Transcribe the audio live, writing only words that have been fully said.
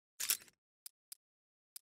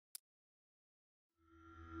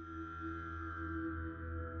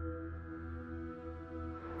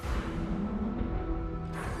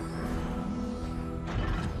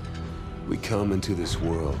come into this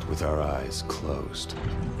world with our eyes closed.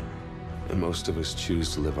 And most of us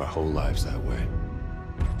choose to live our whole lives that way.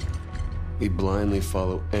 We blindly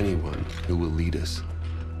follow anyone who will lead us,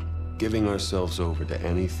 giving ourselves over to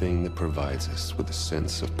anything that provides us with a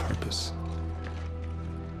sense of purpose.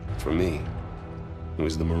 For me, it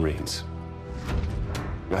was the Marines.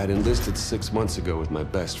 I had enlisted 6 months ago with my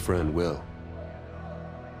best friend, Will.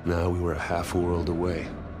 Now we were a half a world away,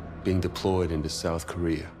 being deployed into South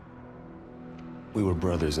Korea. We were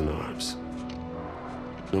brothers in arms.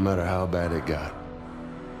 No matter how bad it got,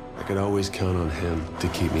 I could always count on him to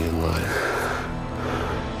keep me in line.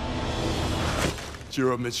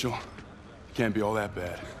 Cheer up, Mitchell. Can't be all that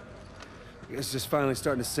bad. I guess it's just finally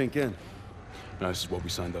starting to sink in. No, this is what we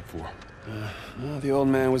signed up for. Well, the old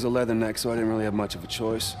man was a leatherneck, so I didn't really have much of a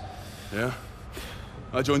choice. Yeah?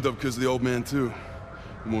 I joined up because of the old man, too.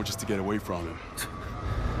 More just to get away from him.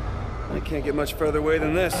 I can't get much further away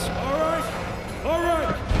than this. All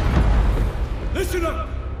right! Listen up!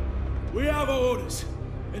 We have our orders.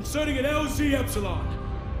 Inserting an LZ Epsilon.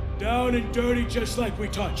 Down and dirty just like we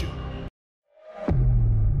taught you.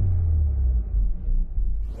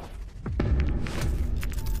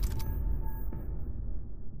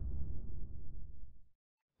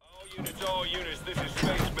 All units, this is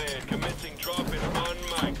Spaceman, commencing drop in on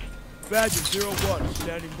mic. Badger 01,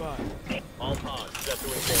 standing by. All pods, set to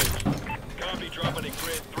engage. Copy, dropping in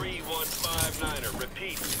grid 3159er.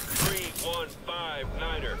 Repeat,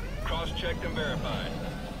 3159er. Cross-checked and verified.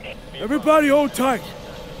 Everybody hold tight.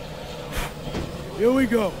 Here we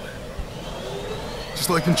go. Just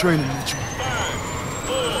like in training, Mitchell. 5,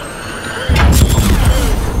 4, 3, 2,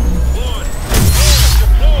 1.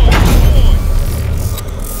 Deploy!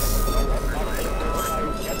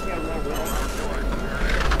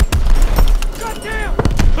 Goddamn!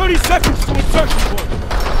 30 seconds to insertion point.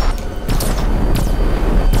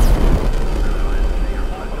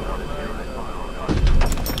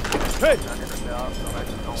 Hey!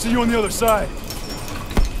 See you on the other side.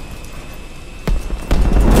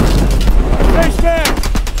 Spaceman!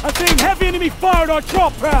 I'm seeing heavy enemy fire on our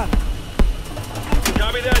drop pad!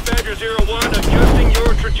 Copy that, Badger 01, adjusting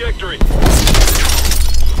your trajectory.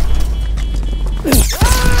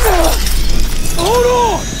 Hold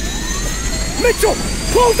on! Mitchell!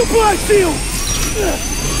 Close the blast shield!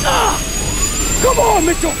 Come on,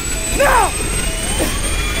 Mitchell! Now!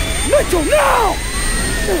 Mitchell, now!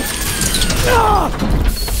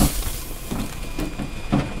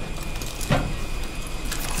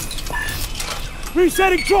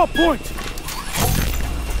 Resetting drop point!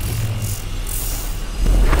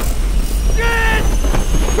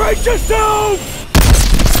 Brace yourselves!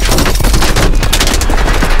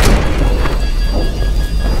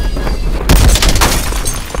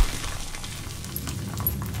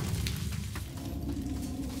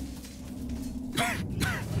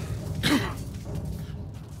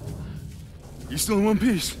 You still in one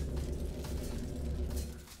piece?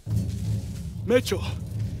 Mitchell,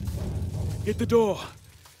 hit the door.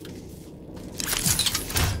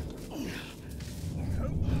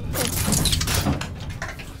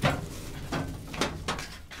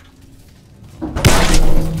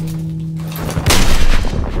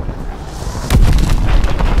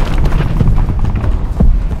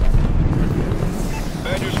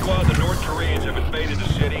 Badger Squad, the North Koreans have invaded the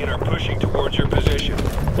city and are pushing towards your position.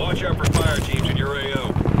 Watch out for fire teams in your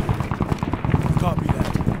AO. Copy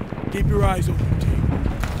that. Keep your eyes open, team.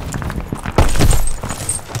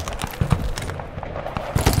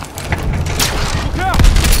 Look out!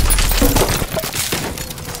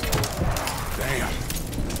 Damn.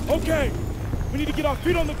 Okay, we need to get our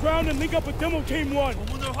feet on the ground and link up with Demo Team 1.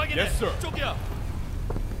 Yes, sir.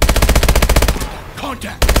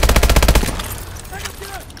 Contact!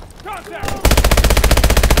 Contact!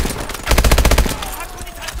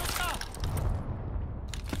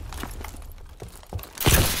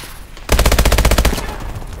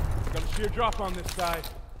 Got a sheer drop on this side.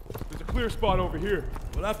 There's a clear spot over here.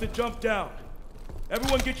 We'll have to jump down.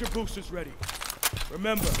 Everyone get your boosters ready.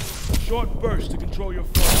 Remember, short burst to control your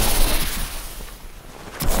flow.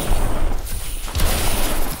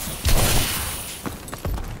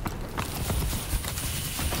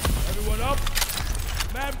 Everyone up?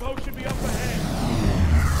 Man post should be up ahead.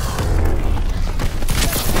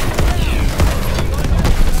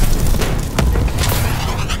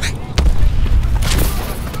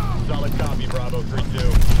 Solid copy, Bravo 3-2.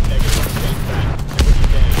 Negative, stay back. Do what you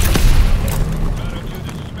can. Bravo 2,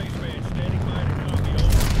 this is Spaceman. Standing by to copy,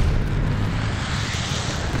 over.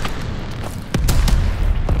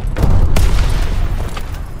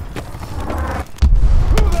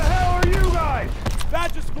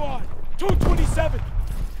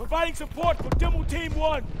 report for Demo Team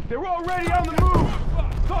 1. They're already on the move!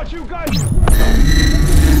 Thought you guys... 2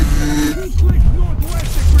 clicks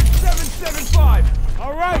northwest at Bridge 775!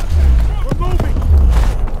 All right, we're moving.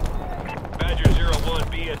 Badger 01,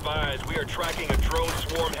 be advised. We are tracking a drone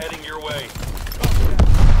swarm heading your way.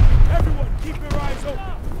 Everyone, keep your eyes open.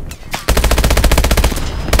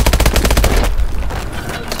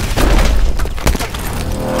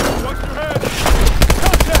 Watch your head.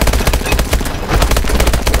 Contact!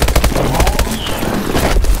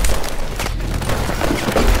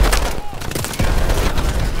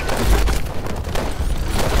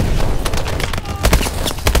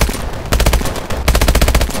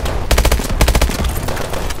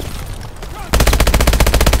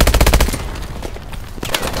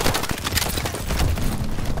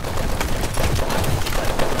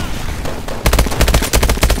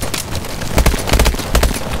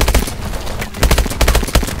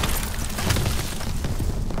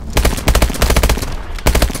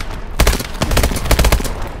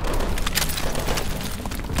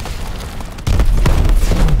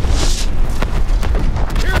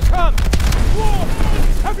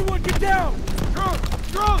 Everyone get down!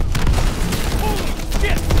 Drone! Holy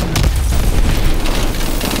shit!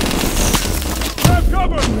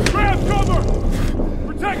 Grab cover!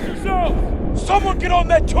 Protect yourself! Someone get on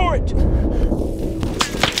that turret!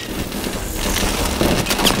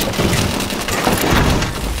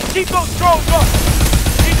 Keep those drones up!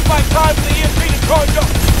 Need to find time for the EMP to charge up!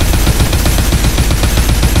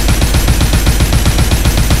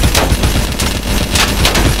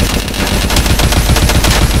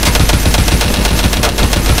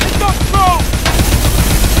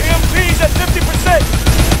 EMP's at 50%!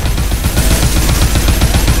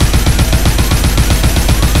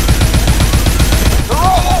 They're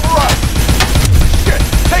all over us! Shit!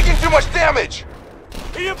 Taking too much damage!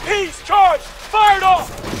 EMP's charged! Fired off!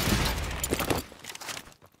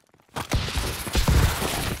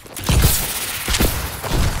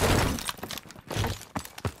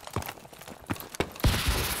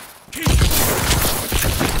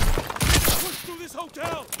 Push through this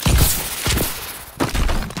hotel!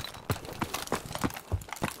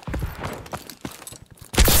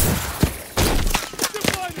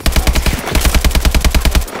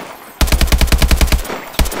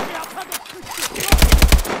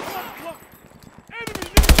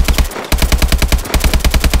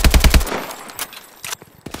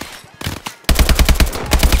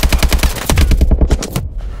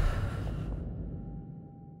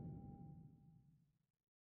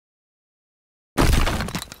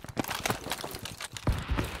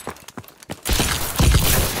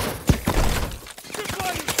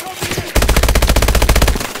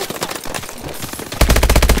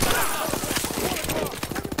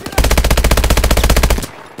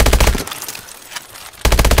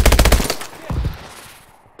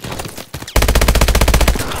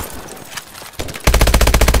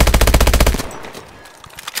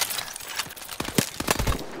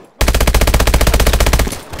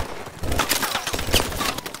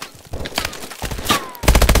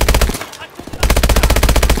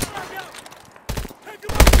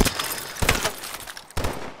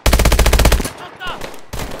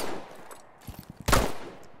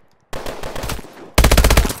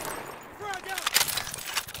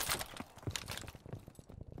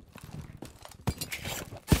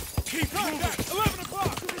 Keep moving! 11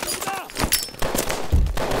 o'clock!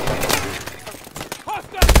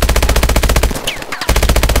 Hostile!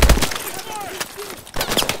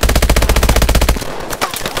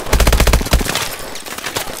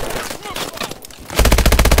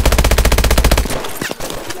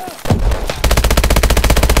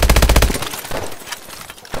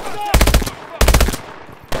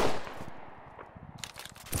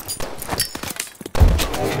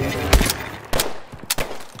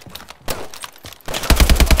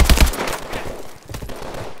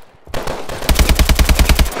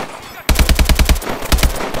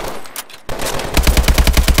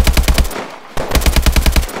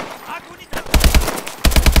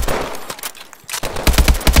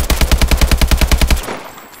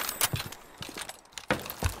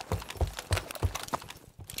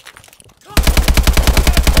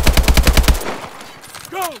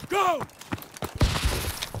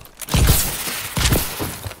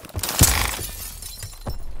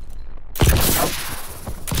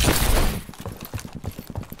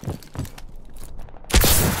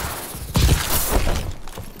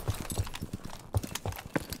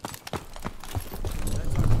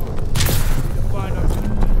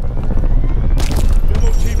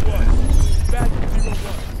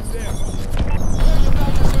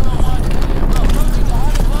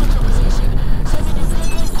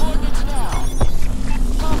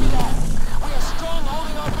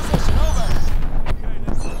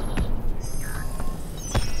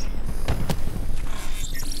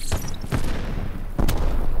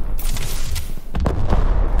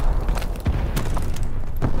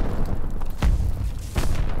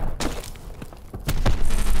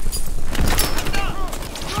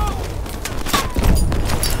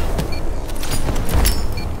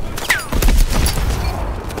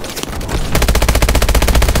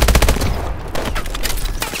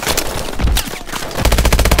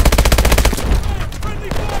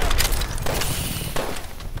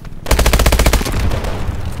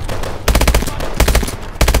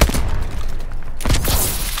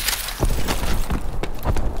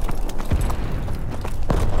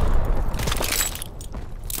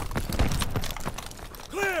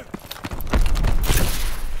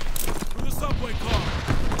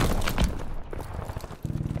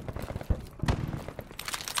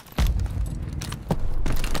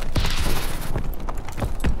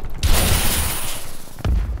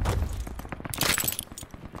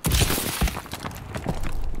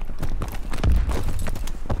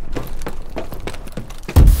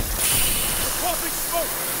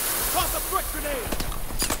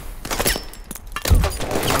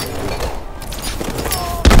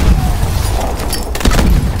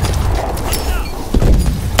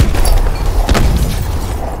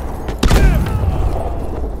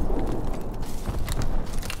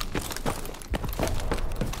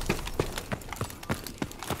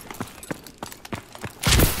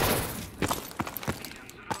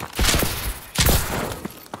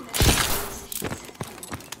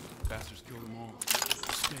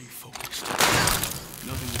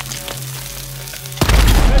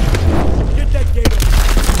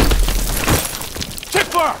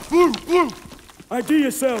 fire! Blue! Blue! ID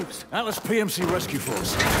yourselves. Atlas PMC Rescue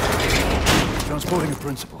Force. Transporting a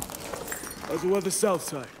principal. How's the weather south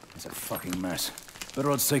side? It's a fucking mess.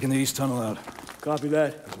 Better odds taking the east tunnel out. Copy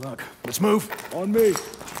that. Good luck. Let's move. On me.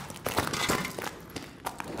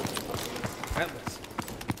 Atlas.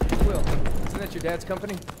 Will, isn't that your dad's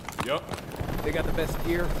company? Yup. They got the best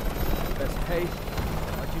gear, best pay.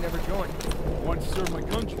 Why'd you never join? I wanted to serve my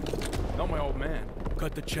country. Not my old man.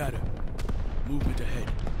 Cut the chatter. Movement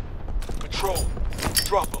ahead. Patrol.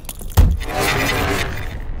 Drop them.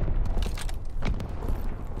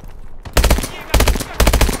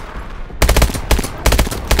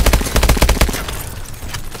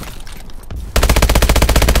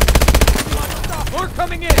 More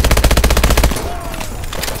coming in!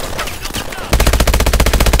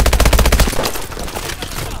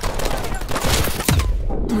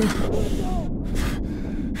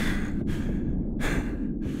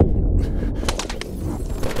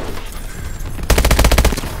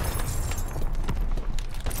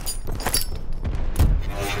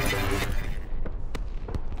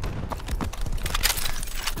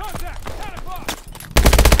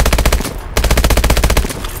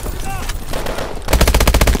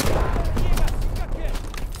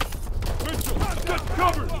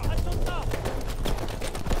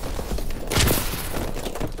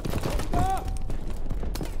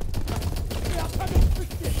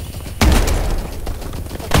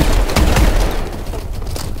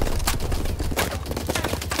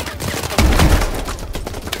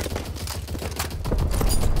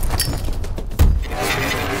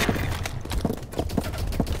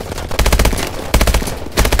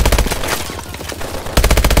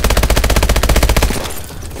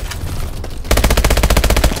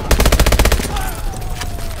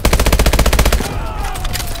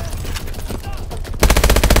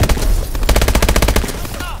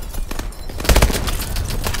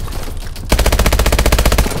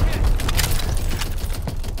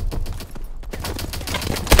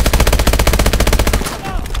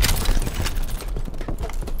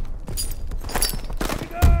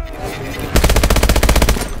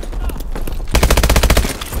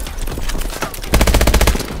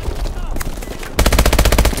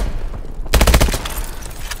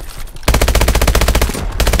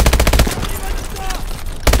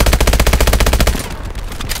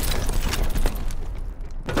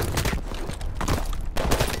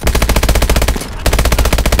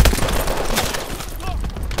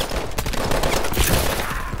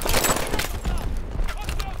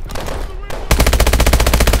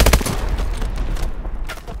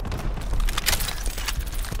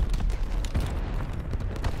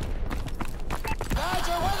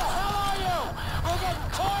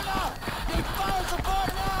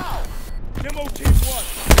 Demo team 1.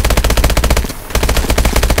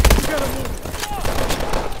 We gotta move.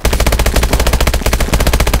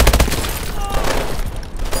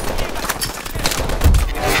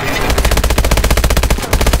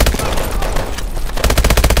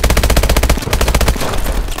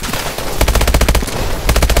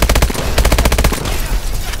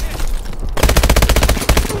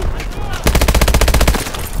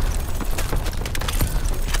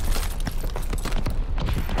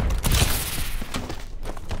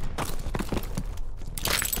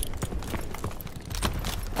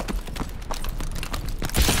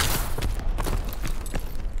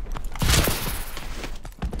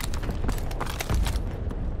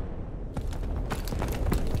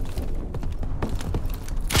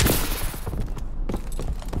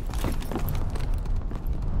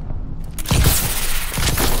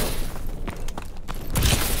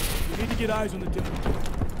 Get eyes on the demo team.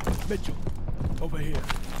 Mitchell, over here.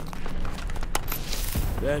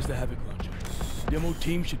 There's the Havoc launcher. Demo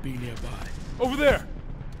team should be nearby. Over there!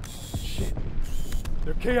 Shit.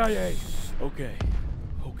 They're KIA. Okay.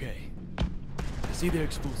 I see their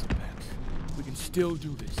explosive packs. We can still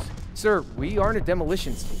do this. Sir, we aren't a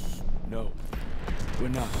demolitions team. No, we're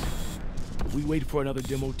not. We wait for another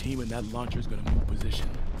demo team and that launcher's gonna move position.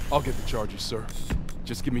 I'll get the charges, sir.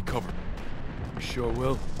 Just give me cover. You sure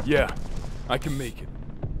will? Yeah, I can make it.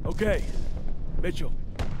 Okay. Mitchell,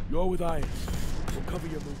 you're with Irons. We'll cover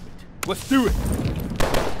your movement. Let's do it!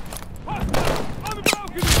 On the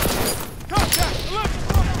balcony! Contact! Left!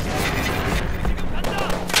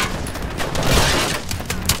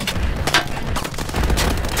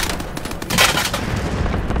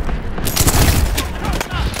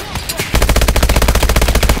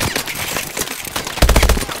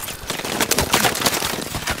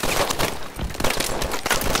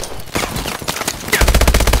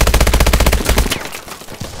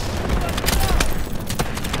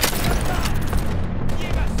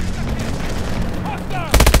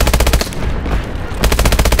 Hostile!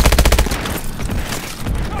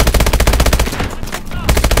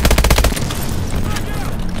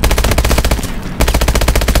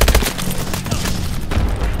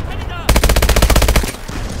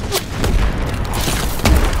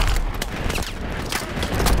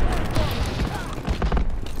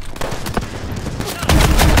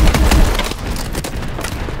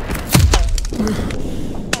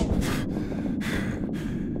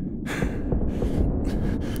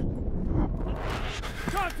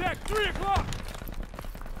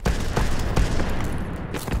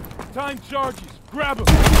 charges! Grab him!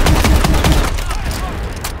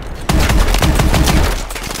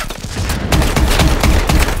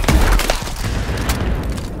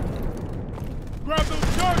 Grab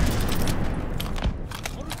those charges!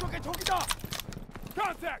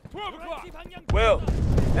 Contact! 12 o'clock! Will,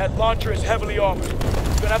 that launcher is heavily armored. You're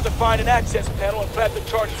gonna have to find an access panel and plant the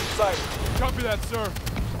charges inside it. Copy that, sir.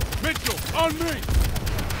 Mitchell, on me!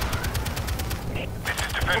 This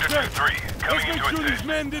is Defender 2-3, coming Let's make into sure assist. these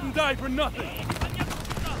men didn't die for nothing.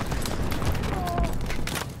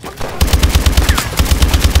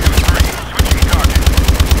 Switching target.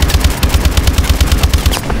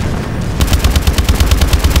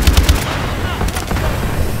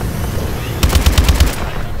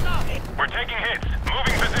 We're taking hits.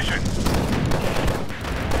 Moving position.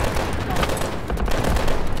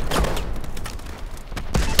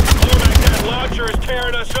 Cormac, that launcher is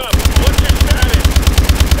tearing us up. What's your status?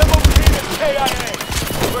 Demo team is KIA.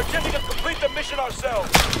 We're attempting to complete the mission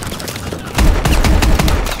ourselves.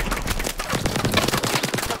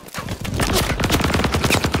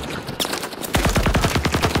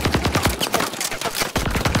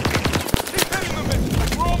 Keep hitting the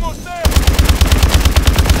mission. We're almost there.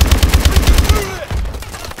 We can do this.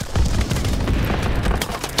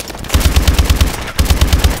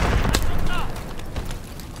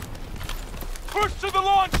 Push to the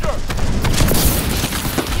launcher!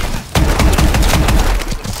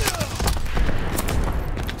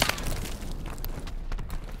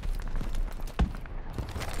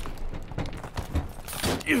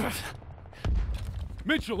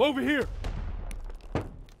 Mitchell, over here!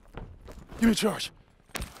 Give me a charge.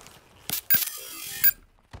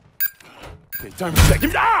 Okay, time to set.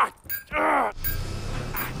 Give me. Ah! Ah!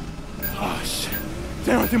 Oh, shit.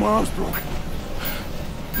 Damn, I think my arm's broke. It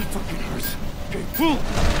fucking hurts. Okay, pull.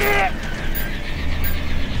 Shit.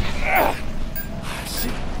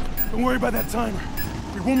 Don't worry about that timer.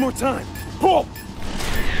 Wait, one more time. Pull!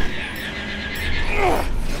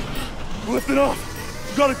 We're lifting off.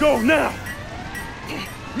 You gotta go now.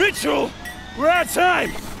 Mitchell! We're out of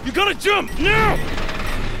time! You gotta jump now!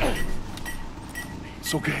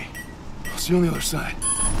 It's okay. I'll see you on the other side.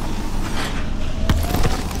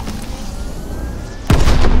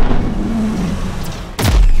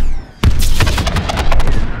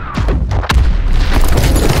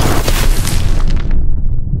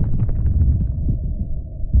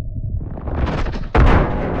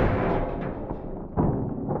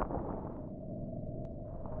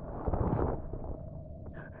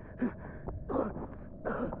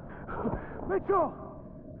 Mitchell!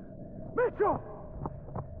 Mitchell!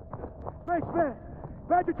 Thanks, man.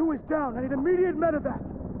 Badger 2 is down. I need immediate medevac.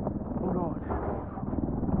 Hold on.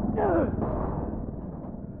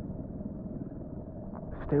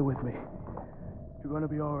 Stay with me. You're gonna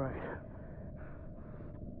be all right.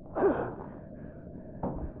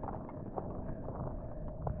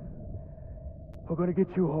 We're gonna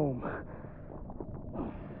get you home.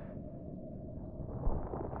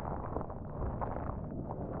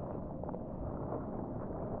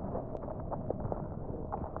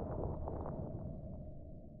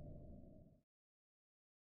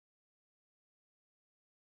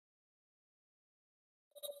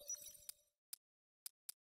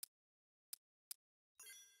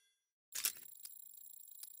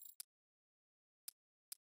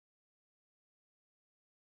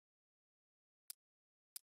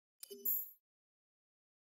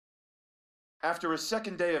 After a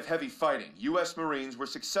second day of heavy fighting, U.S. Marines were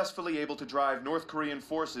successfully able to drive North Korean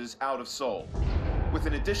forces out of Seoul. With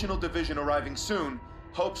an additional division arriving soon,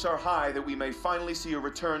 hopes are high that we may finally see a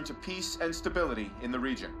return to peace and stability in the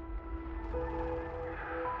region.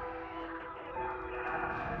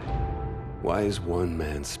 Why is one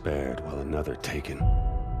man spared while another taken?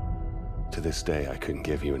 To this day, I couldn't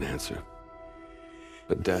give you an answer.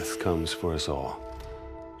 But death comes for us all.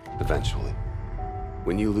 Eventually.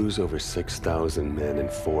 When you lose over 6,000 men in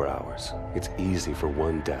 4 hours, it's easy for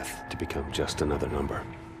one death to become just another number.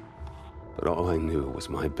 But all I knew was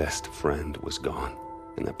my best friend was gone,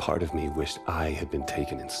 and that part of me wished I had been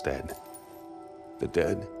taken instead. The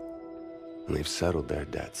dead, and they've settled their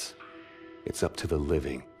debts. It's up to the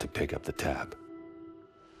living to pick up the tab.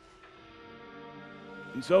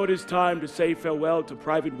 And so it is time to say farewell to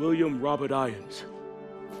Private William Robert Irons,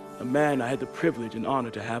 a man I had the privilege and honor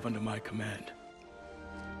to have under my command.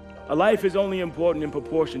 A life is only important in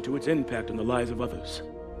proportion to its impact on the lives of others.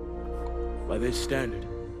 By this standard,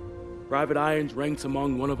 Private Irons ranks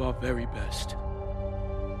among one of our very best.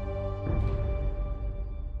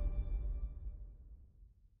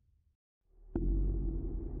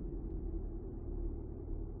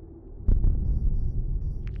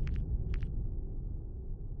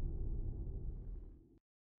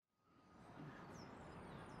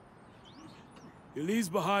 He leaves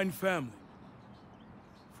behind family,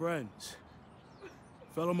 friends,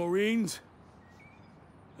 fellow Marines,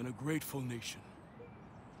 and a grateful nation.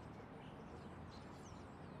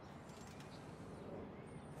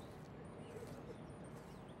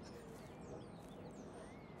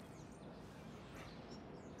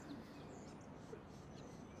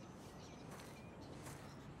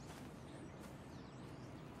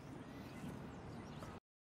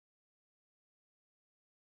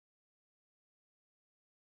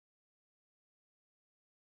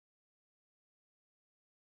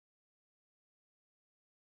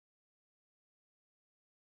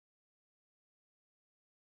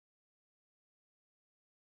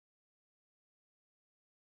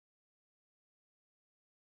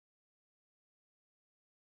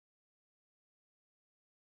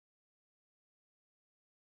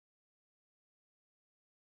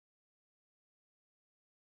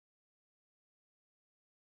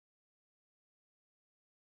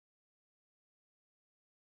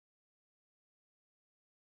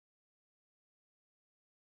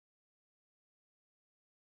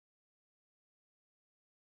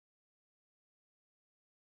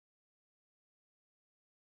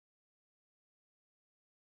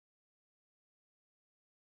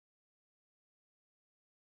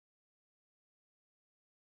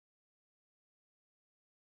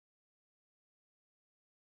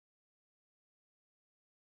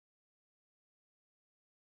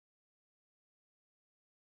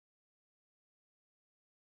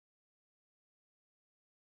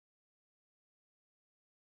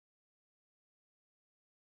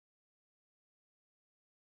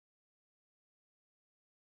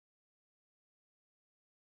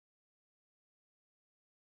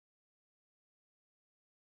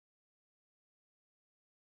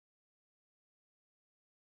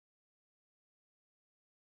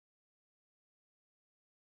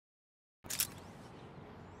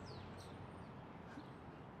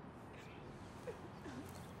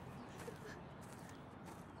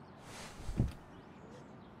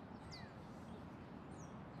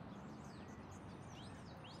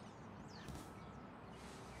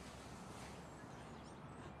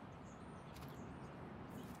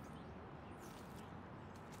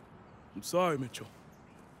 I'm sorry, Mitchell.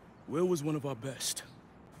 Will was one of our best.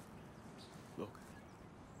 Look,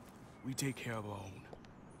 we take care of our own.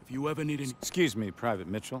 If you ever need any— Excuse me, Private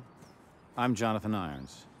Mitchell. I'm Jonathan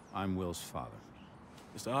Irons. I'm Will's father.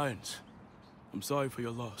 Mr. Irons, I'm sorry for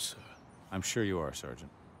your loss, sir. I'm sure you are,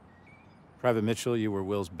 Sergeant. Private Mitchell, you were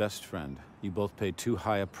Will's best friend. You both paid too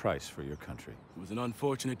high a price for your country. It was an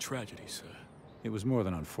unfortunate tragedy, sir. It was more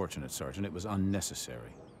than unfortunate, Sergeant. It was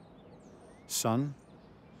unnecessary. Son,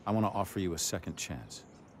 I want to offer you a second chance.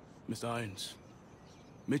 Mr. Irons,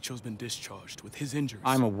 Mitchell's been discharged with his injuries.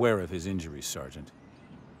 I'm aware of his injuries, Sergeant.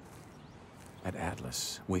 At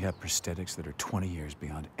Atlas, we have prosthetics that are 20 years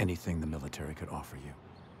beyond anything the military could offer you.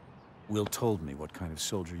 Will told me what kind of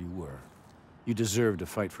soldier you were. You deserve to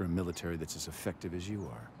fight for a military that's as effective as you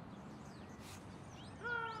are.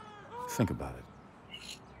 Think about it.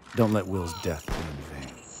 Don't let Will's death be in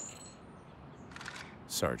vain.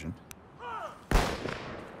 Sergeant.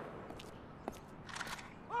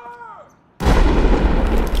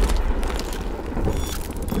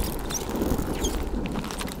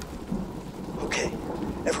 Okay,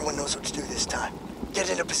 everyone knows what to do this time. Get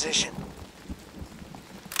into position.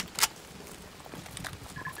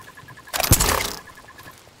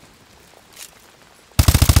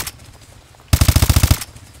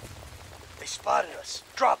 They spotted us.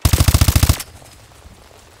 Drop them.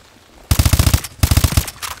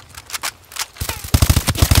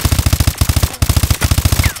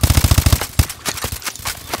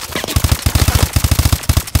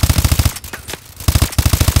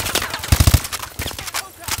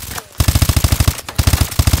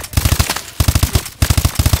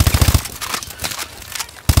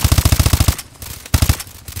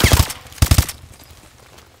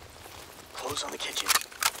 Close on the kitchen.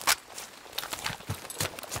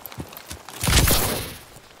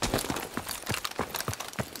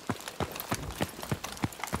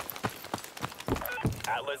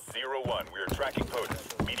 Atlas 01, we are tracking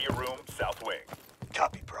POTUS. Media room, south wing.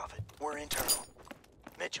 Copy, Prophet. We're internal.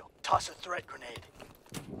 Mitchell, toss a threat grenade.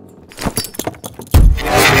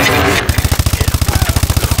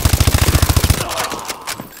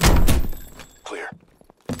 Clear.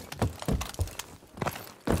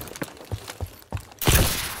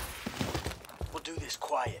 We'll do this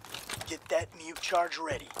quiet. Get that mute charge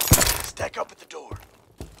ready. Stack up at the door.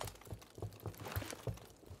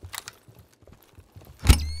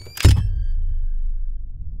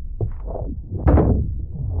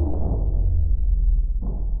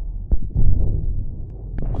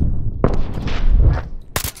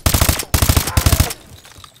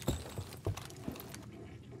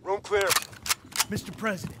 Mr.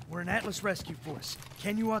 President, we're an Atlas Rescue Force.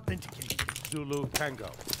 Can you authenticate? Zulu Tango.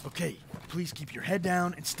 Okay, please keep your head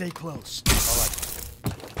down and stay close. All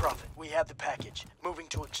right. Prophet, we have the package. Moving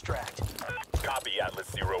to extract. Copy,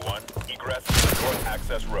 Atlas 01. Egress North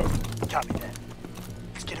Access Road. Copy that.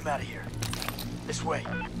 Let's get him out of here. This way.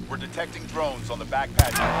 We're detecting drones on the back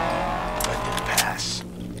patio. Let them pass.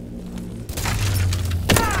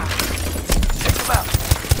 Take them out.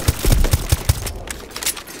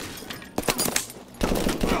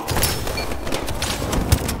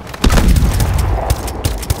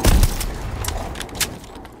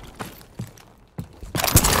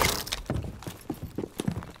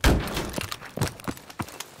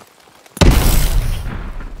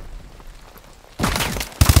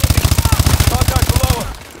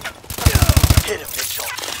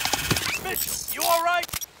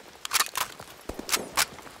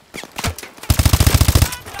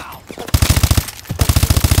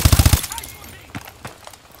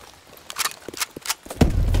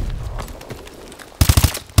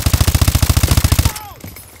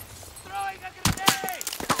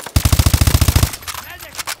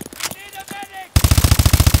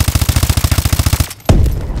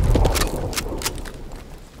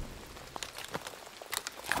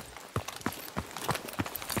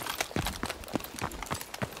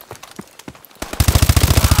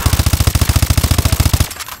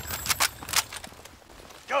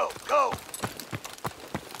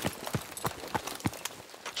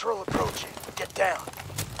 Patrol approaching. Get down.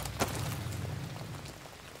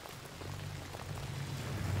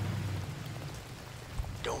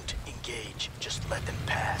 Don't engage. Just let them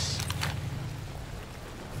pass.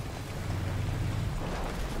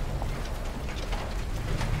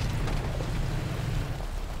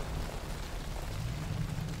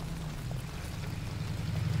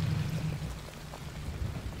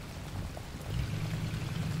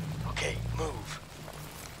 Okay, move.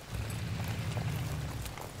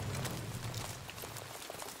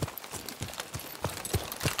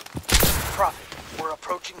 Prophet, we're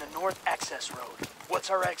approaching the North Access Road. What's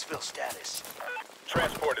our exfil status?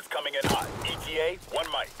 Transport is coming in hot. ETA, 1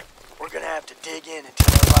 mic. We're gonna have to dig in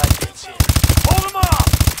until our ride gets in. Hold them off!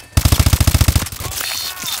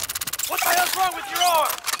 What the hell's wrong with your arm?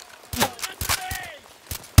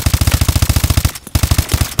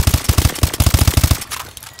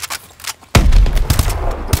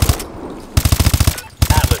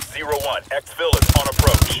 Atlas 01, exfil is on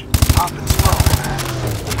approach. Popping slow.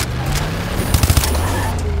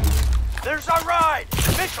 There's our ride!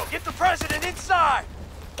 Mitchell, get the president inside!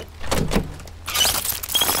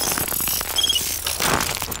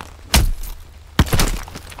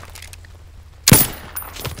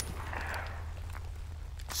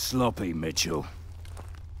 Sloppy, Mitchell.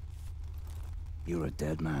 You're a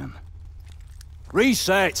dead man.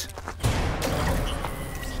 Reset!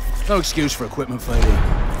 No excuse for equipment failure.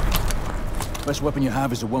 Best weapon you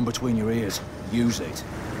have is the one between your ears. Use it.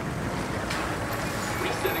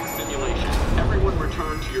 Resetting simulation. Everyone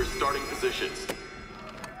return to your starting positions.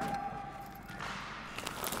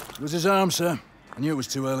 It was his arm, sir. I knew it was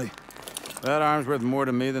too early. That arm's worth more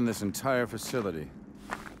to me than this entire facility.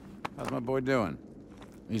 How's my boy doing?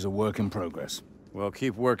 He's a work in progress. Well,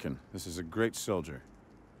 keep working. This is a great soldier.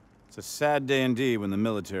 It's a sad day indeed when the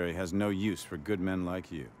military has no use for good men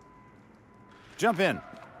like you. Jump in.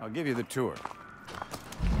 I'll give you the tour.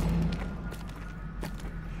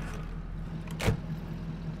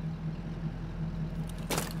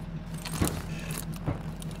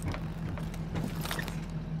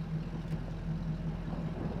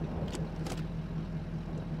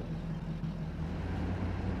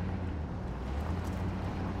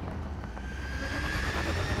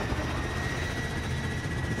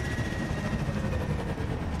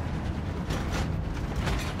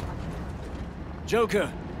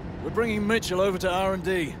 Joker, we're bringing Mitchell over to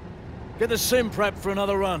R&D. Get the sim prepped for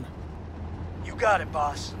another run. You got it,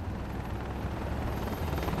 boss.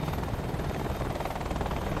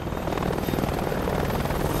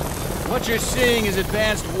 What you're seeing is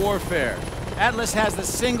advanced warfare. Atlas has the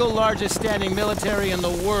single largest standing military in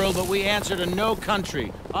the world, but we answer to no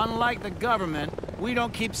country. Unlike the government, we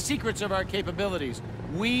don't keep secrets of our capabilities.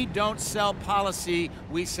 We don't sell policy,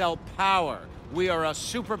 we sell power. We are a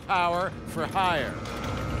superpower for hire.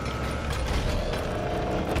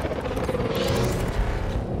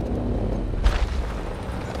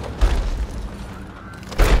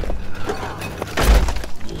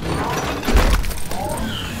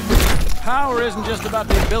 Power isn't just about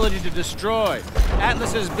the ability to destroy.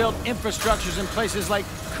 Atlas has built infrastructures in places like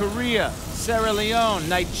Korea, Sierra Leone,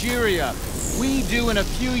 Nigeria. We do in a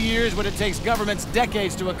few years what it takes governments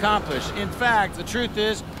decades to accomplish. In fact, the truth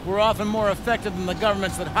is, we're often more effective than the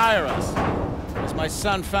governments that hire us. As my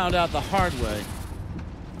son found out the hard way.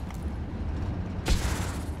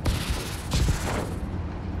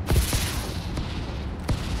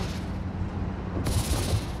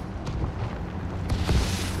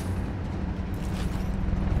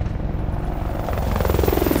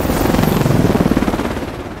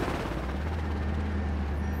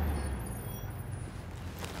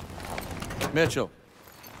 Mitchell,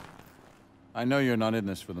 I know you're not in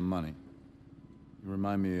this for the money. You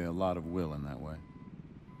remind me a lot of Will in that way.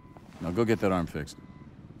 Now go get that arm fixed.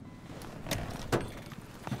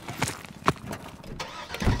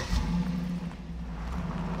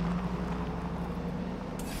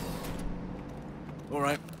 All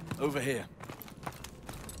right, over here.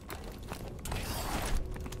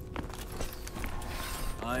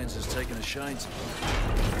 Irons has taken a shine to it.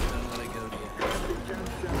 Don't let it go to you.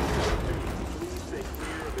 Please stay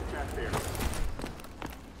clear of the test area.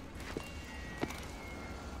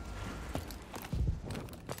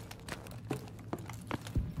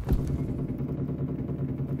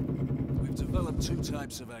 We've developed two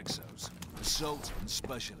types of exos, Assault and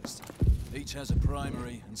Specialist. Each has a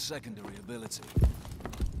primary and secondary ability.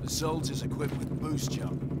 Assault is equipped with boost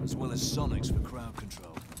jump, as well as sonics for crowd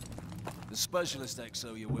control. The Specialist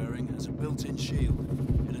exo you're wearing has a built-in shield,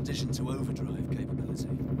 in addition to overdrive capability.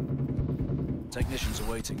 Technicians are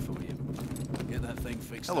waiting for you. Get that thing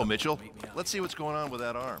fixed. Hello, Mitchell. Let's see what's going on with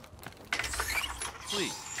that arm.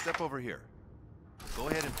 Please, step over here. Go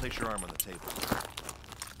ahead and place your arm on the table.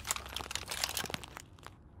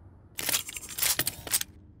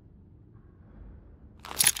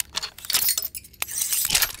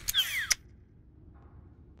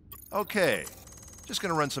 Okay, just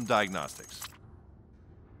gonna run some diagnostics.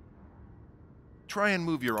 Try and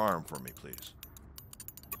move your arm for me, please.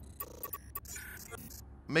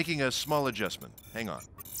 Making a small adjustment. Hang on.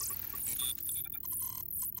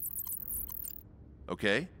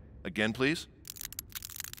 Okay, again, please.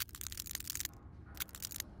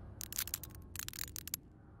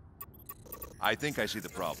 I think I see the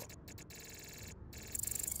problem.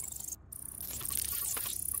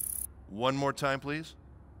 One more time, please.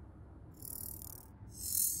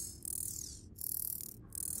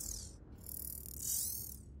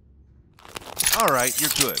 All right, you're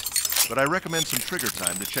good. But I recommend some trigger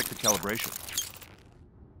time to check the calibration.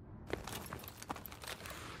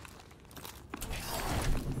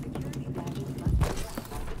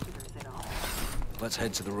 Let's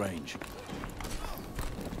head to the range.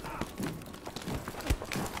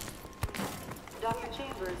 Dr.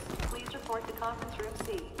 Chambers, please report to conference room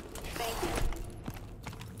C. Thank you.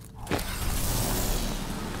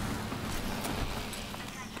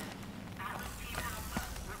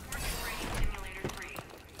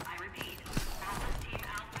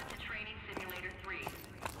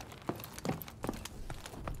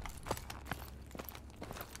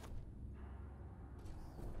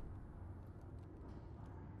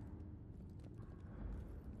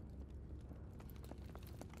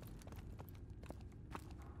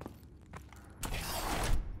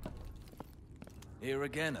 Here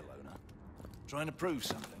again, Alona. Trying to prove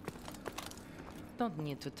something. Don't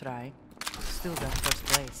need to try. Still got first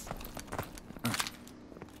place.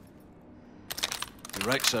 The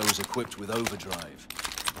Rexo is equipped with overdrive.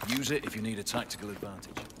 Use it if you need a tactical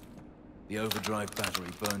advantage. The overdrive battery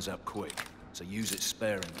burns out quick, so use it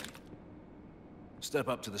sparingly. Step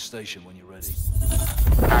up to the station when you're ready.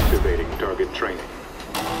 Activating target training.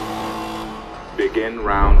 Begin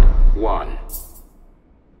round 1.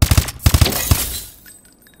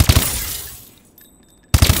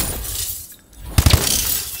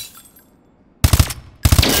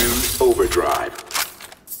 Use overdrive.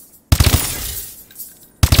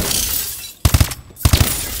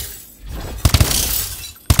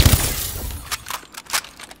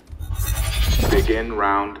 Begin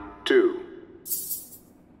round 2.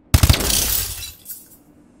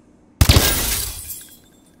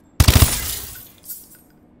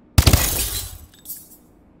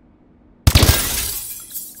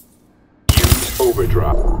 Use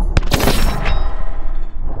overdrive.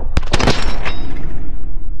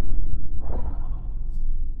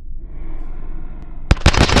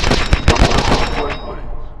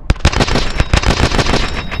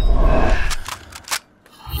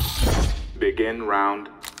 Begin round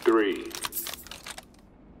 3.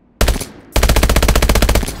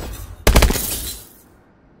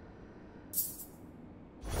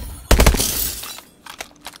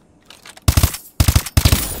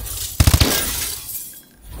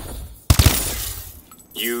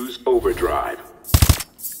 Use overdrive.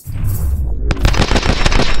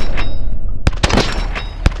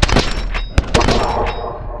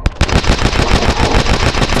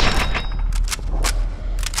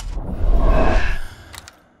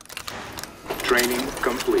 Training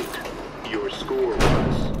complete. Your score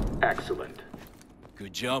was excellent.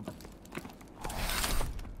 Good job.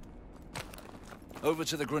 Over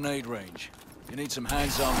to the grenade range. You need some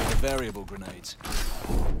hands-on with the variable grenades.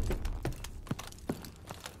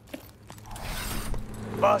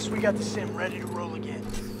 Boss, we got the sim ready to roll again.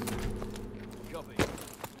 Copy.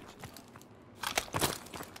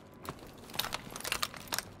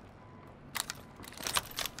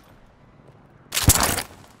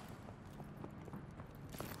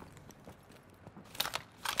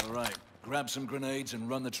 All right, grab some grenades and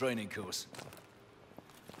run the training course.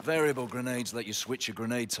 Variable grenades let you switch your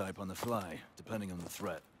grenade type on the fly, depending on the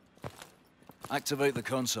threat. Activate the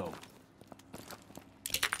console.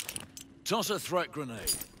 Toss a threat grenade.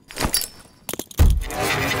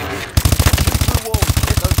 Through walls to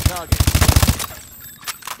hit those targets.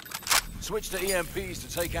 Switch to EMPs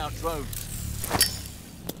to take out drones.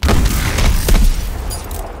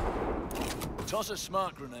 Toss a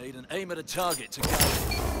smart grenade and aim at a target to guide it.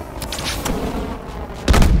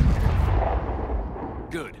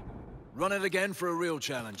 Good. Run it again for a real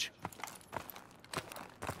challenge.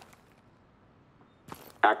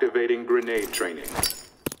 Activating grenade training.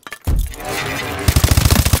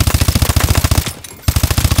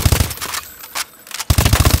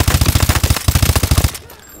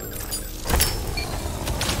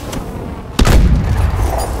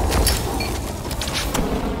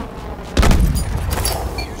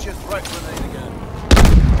 Use your threat grenade again.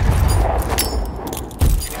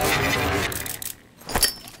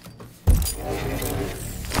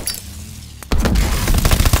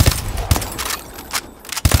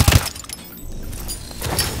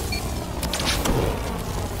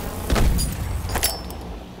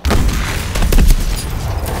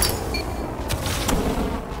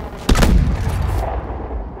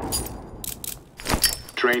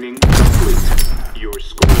 Training complete. Your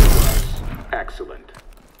score was excellent.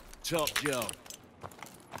 Top job.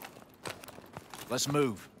 Let's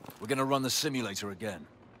move. We're gonna run the simulator again.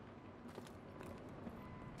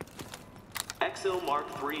 XL Mark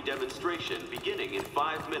III demonstration beginning in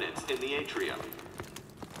 5 minutes in the atrium.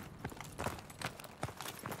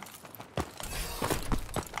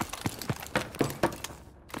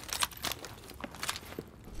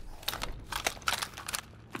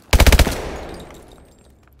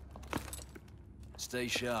 Stay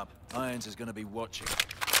sharp. Irons is gonna be watching.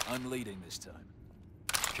 I'm leading this time.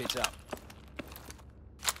 Kit up.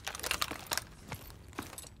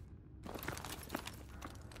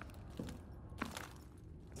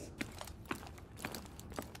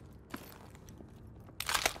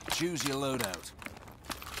 Choose your loadout.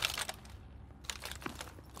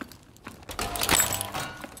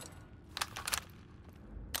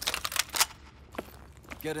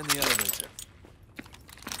 Get in the elevator.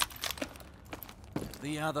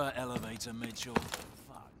 The other elevator, Mitchell.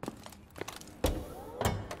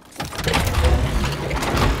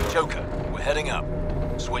 Joker, we're heading up.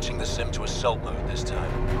 Switching the sim to assault mode this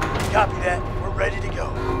time. Copy that. We're ready to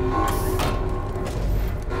go.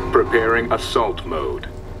 Preparing assault mode.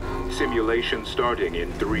 Simulation starting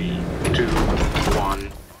in 3, 2,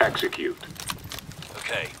 1, execute.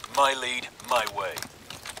 Okay, my lead, my way.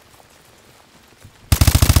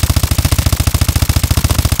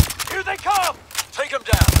 Here they come! Take them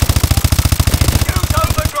down! Use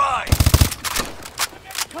overdrive!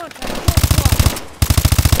 Contact!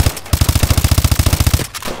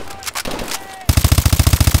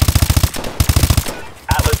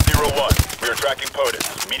 Atlas 01, we are tracking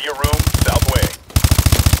POTUS. Media room, south way.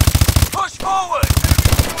 Push forward!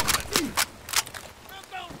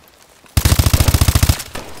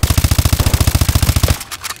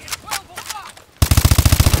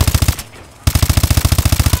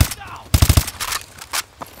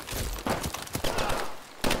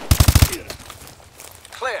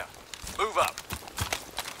 Clear. Move up.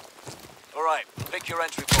 All right, pick your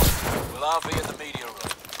entry point. We'll RV in the media room.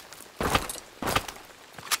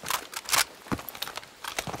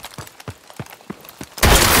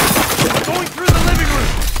 Going through the living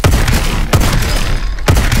room!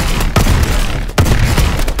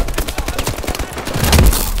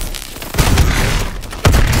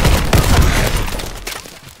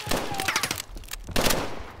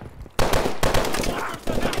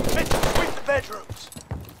 Sweep the bedrooms!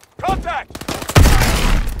 Contact!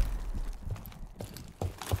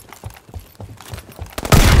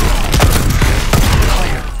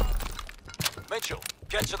 Mitchell,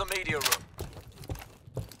 get to the media room.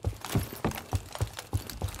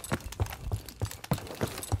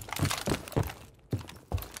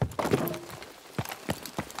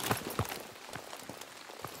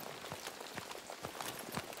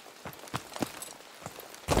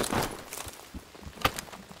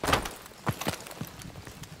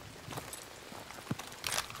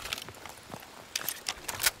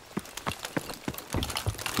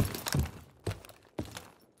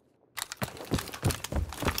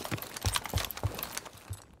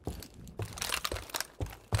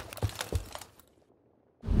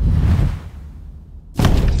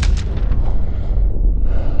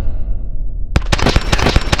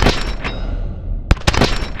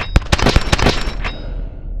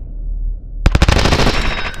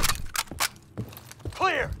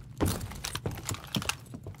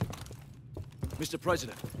 Mr.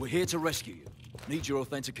 President, we're here to rescue you. Need your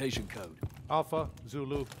authentication code. Alpha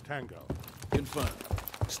Zulu Tango. Confirmed.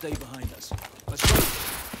 Stay behind us. Let's go.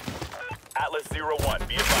 Atlas 01,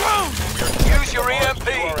 be advised. We are Use your EMP.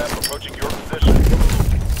 URF approaching your position.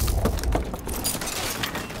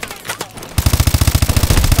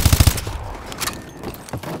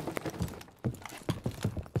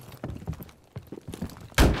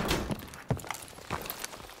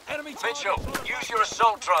 Mitchell, use your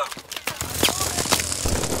assault drone.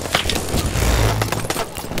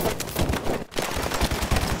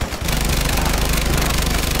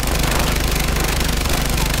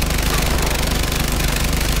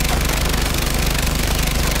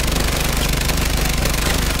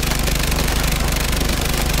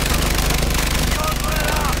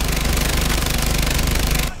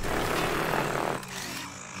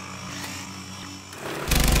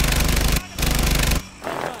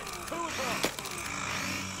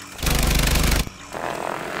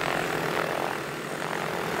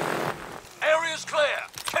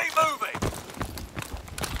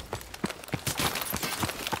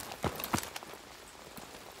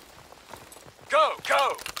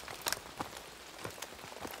 Go!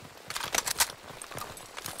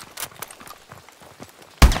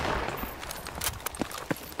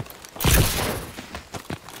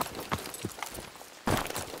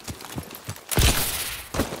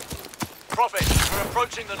 Prophet, we're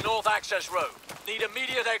approaching the north access road. Need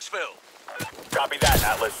immediate exfil. Copy that,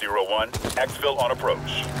 Atlas 01. Exfil on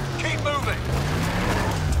approach. Keep moving!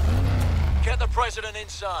 Get the President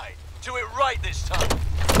inside. Do it right this time.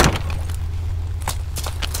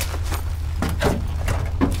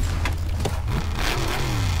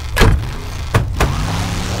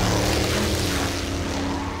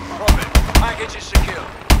 Package is secure.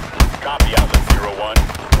 Copy, Atlas 01.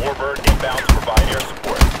 Warbird inbound to provide air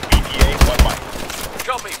support. ETA 1 mic.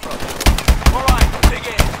 Copy, brother. All right, dig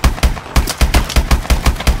in.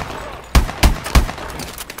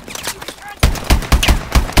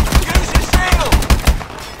 Use your shield!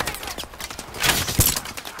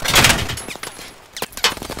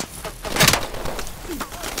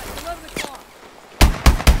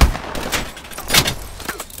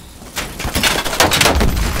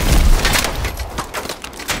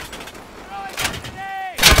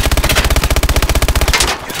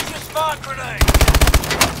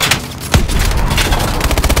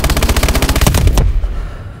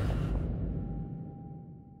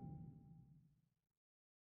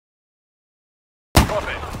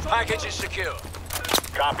 Package is secure.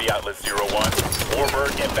 Copy, Atlas 01.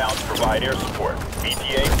 Warbird inbound to provide air support.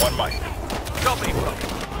 ETA 1 mic. Copy, bro.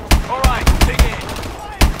 All right, dig in.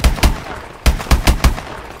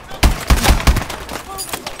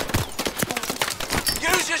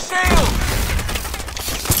 Use your shield!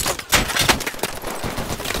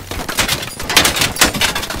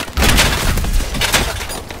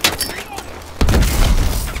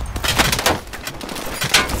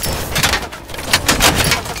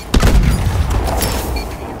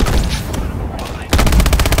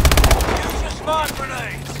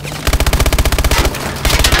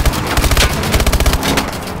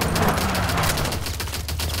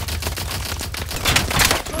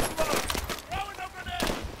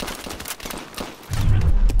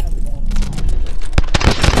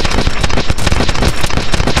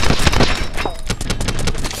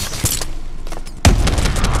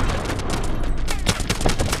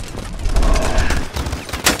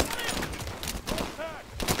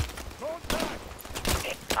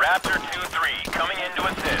 Raptor 2-3, coming in to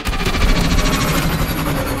assist.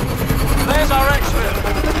 There's our exfil.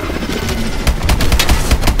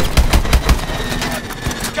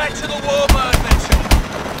 Get to the Warbird, Mitchell.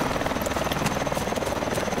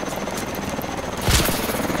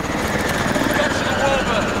 Get to the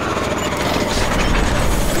Warbird.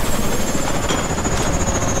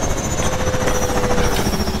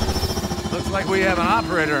 Looks like we have an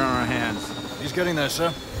operator on our hands. He's getting there,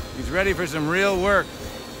 sir. He's ready for some real work.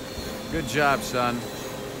 Good job, son.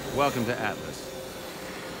 Welcome to Atlas.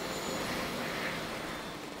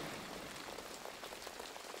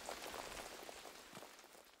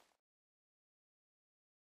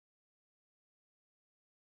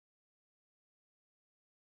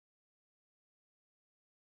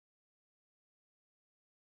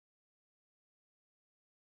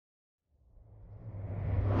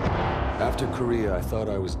 After Korea, I thought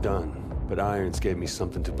I was done, but Irons gave me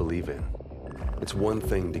something to believe in. It's one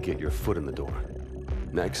thing to get your foot in the door.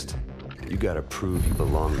 Next, you gotta prove you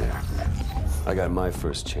belong there. I got my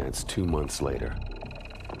first chance 2 months later.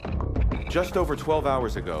 Just over 12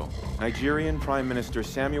 hours ago, Nigerian Prime Minister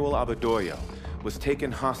Samuel Abadoyo was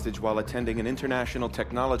taken hostage while attending an international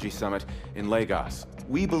technology summit in Lagos.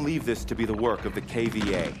 We believe this to be the work of the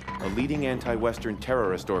KVA, a leading anti-Western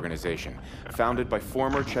terrorist organization founded by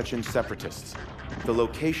former Chechen separatists. The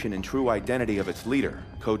location and true identity of its leader,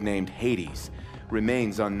 codenamed Hades,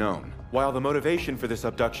 remains unknown. While the motivation for this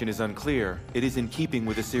abduction is unclear, it is in keeping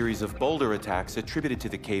with a series of bolder attacks attributed to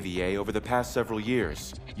the KVA over the past several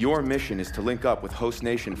years. Your mission is to link up with host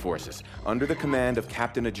nation forces under the command of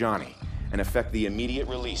Captain Ajani and effect the immediate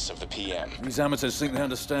release of the PM. These amateurs think they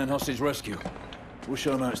understand hostage rescue. We'll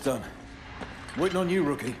show them how it's done. Waiting on you,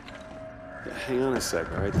 rookie. Yeah, hang on a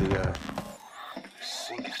sec, all right? The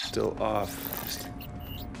sync is still off.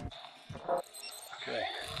 Okay.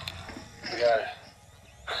 We got it.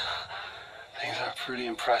 Things are pretty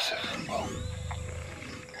impressive. Well,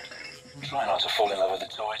 try not to fall in love with the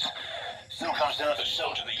toys. Still comes down to the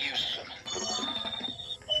soldier that uses them.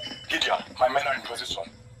 Gideon, my men are in position.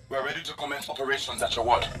 We're ready to commence operations at your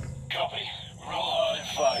word. Copy. Roll hard in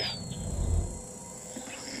 5.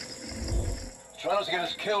 Try not to get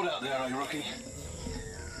us killed out there, eh, rookie?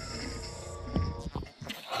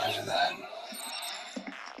 Roger that.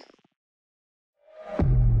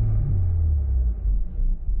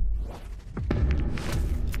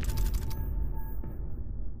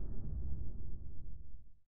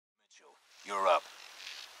 You're up.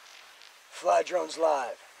 Fly drones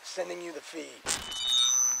live. Sending you the feed.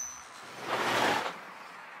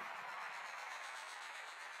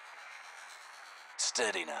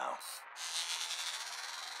 Steady now.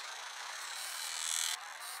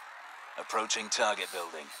 Approaching target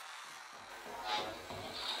building.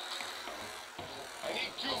 I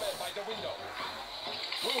need 2 men by the window.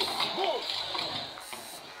 Move! Move!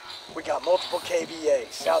 We got multiple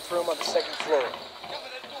KVA. South room on the 2nd floor.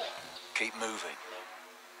 Keep moving.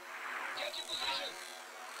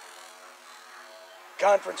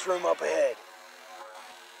 Conference room up ahead.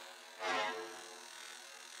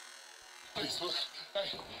 Please, look.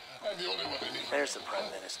 I'm the only one in here. There's the Prime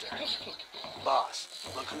Minister. Boss,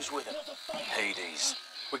 look who's with him. Hades.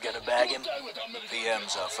 We gotta bag him.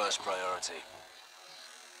 PM's our first priority.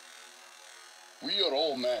 We are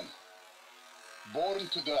all men. Born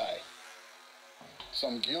to die.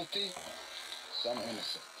 Some guilty, some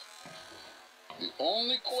innocent. The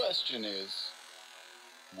only question is,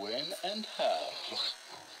 when and how?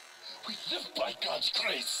 We live by God's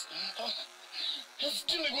grace. His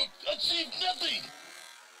killing will achieve nothing.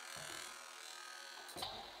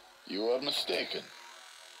 You are mistaken.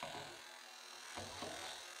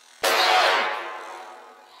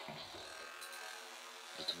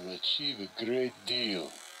 It will achieve a great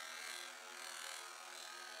deal.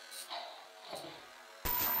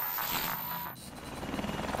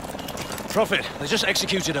 Prophet, they just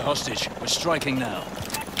executed a hostage. We're striking now.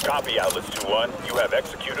 Copy, Atlas 2-1. You have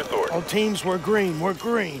execute authority. All teams, we're green. We're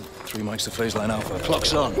green. 3 mics to phase line Alpha.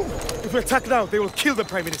 Clock's on. If we attack now, they will kill the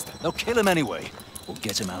Prime Minister. They'll kill him anyway. We'll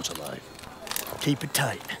get him out alive. Keep it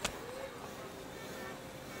tight.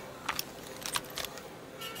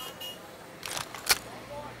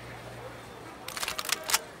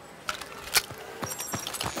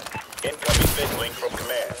 Incoming signalling from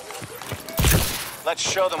command. Let's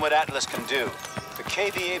show them what Atlas can do. The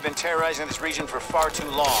KVA have been terrorizing this region for far too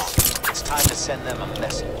long. It's time to send them a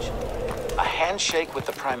message. A handshake with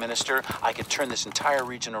the Prime Minister, I could turn this entire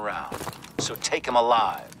region around. So take him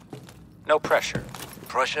alive. No pressure.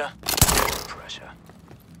 Pressure? Pressure.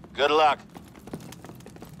 Good luck.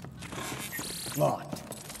 Locked.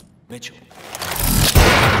 Mitchell.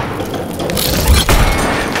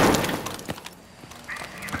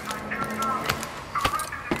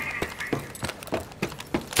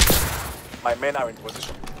 My men are in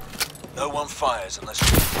position. No one fires unless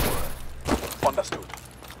you give the word. Understood.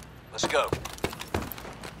 Let's go.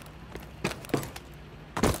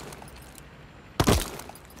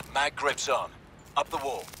 Mag grips on. Up the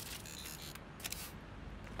wall.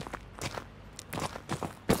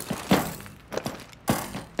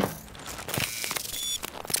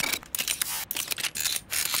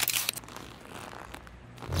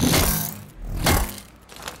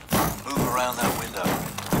 Move around that window.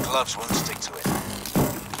 The gloves won't stick to it.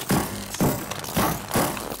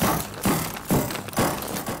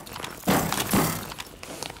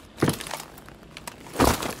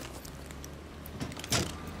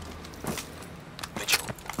 Mitchell,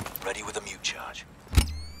 ready with a mute charge.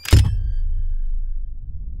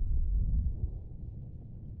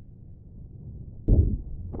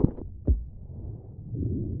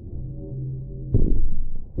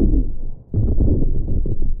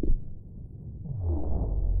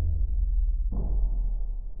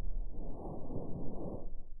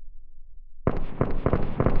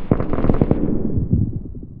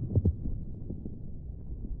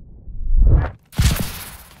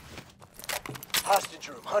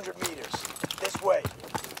 100 meters. This way.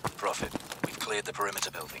 Prophet, we've cleared the perimeter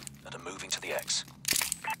building and are moving to the X.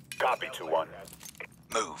 Copy, 2-1.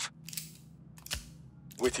 Move.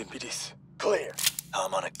 Within PDs. Clear.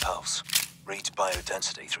 Harmonic pulse. Reads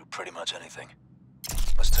biodensity through pretty much anything.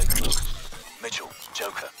 Let's take a look. Mitchell,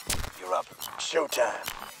 Joker, you're up. Showtime.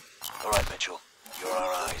 All right, Mitchell. You're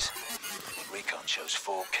our eyes. Recon shows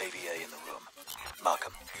 4 KVA in the room. Mark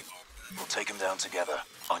 'em. We'll take them down together.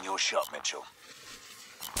 On your shot, Mitchell.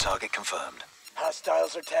 Target confirmed.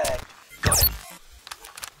 Hostiles are tagged. Got him.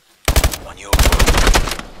 On your...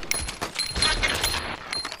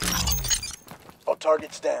 All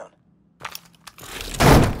targets down.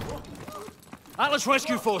 Atlas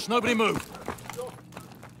Rescue Force, nobody move.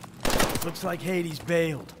 Looks like Hades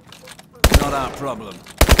bailed. Not our problem.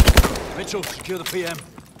 Mitchell, secure the PM.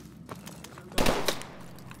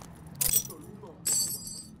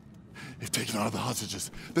 They've taken out the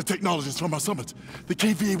hostages, the technologists from our summit. The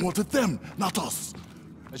KVA wanted them, not us.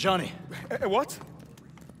 Johnny. What?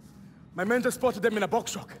 My men just spotted them in a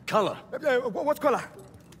box truck. Color. What color?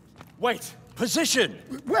 White. Position.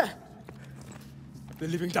 Where? They're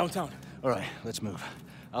leaving downtown. All right, let's move.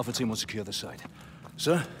 Alpha team will secure the site.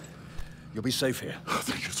 Sir, you'll be safe here.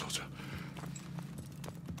 Thank you, soldier.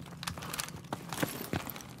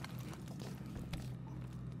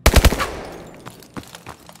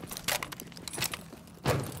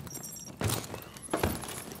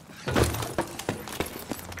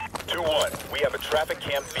 We have a traffic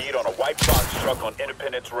cam feed on a white box truck on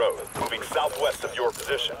Independence Road, moving southwest of your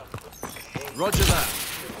position. Roger that.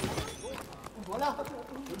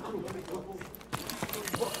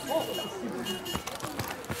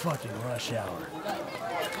 Fucking rush hour.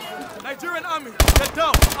 Nigerian army, get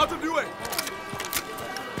down, out of the way.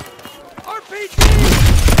 RPG!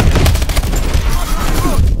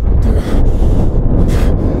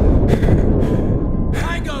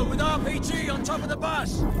 Tango with RPG on top of the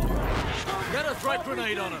bus. Get a threat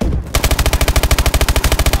grenade on him.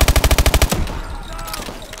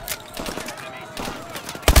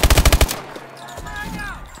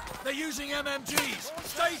 They're using MMGs.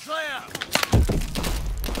 Stay clear.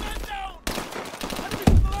 Man down. Enemy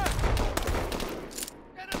to the left.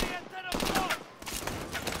 Enemy antenna blocked.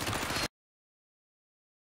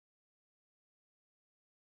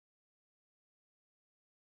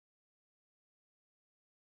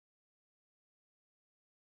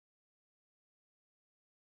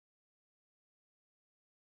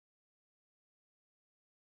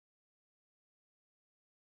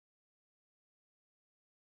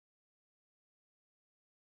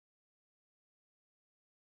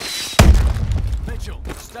 Mitchell,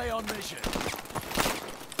 stay on mission.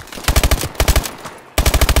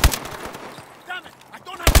 Damn it! I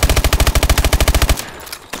don't have...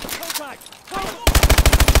 Contact!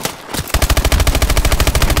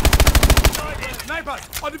 Snipers!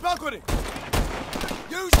 On the balcony!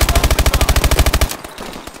 Use overdrive!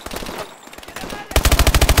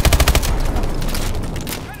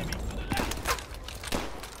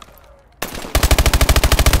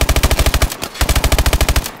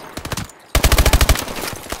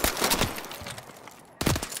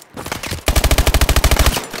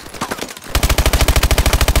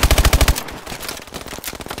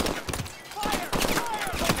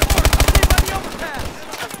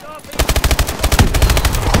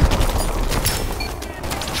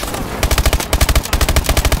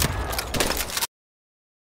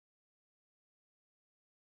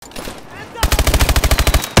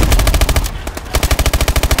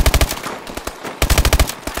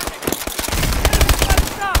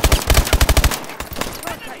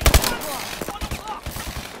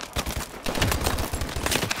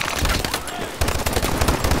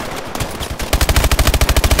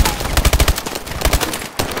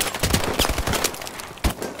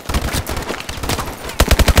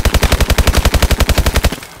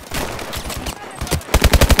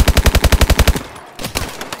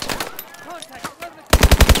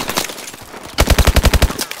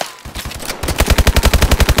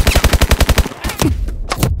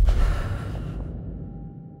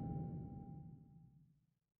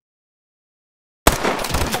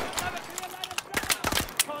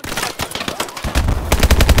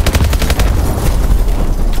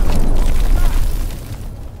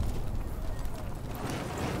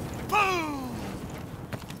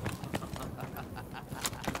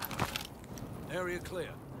 Area clear.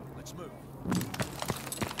 Let's move.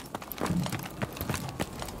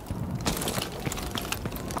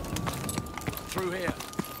 Through here.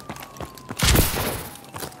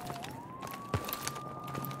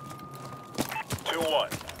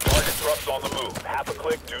 Target trucks on the move. Half a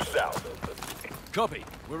click due south. Copy.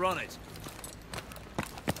 We're on it.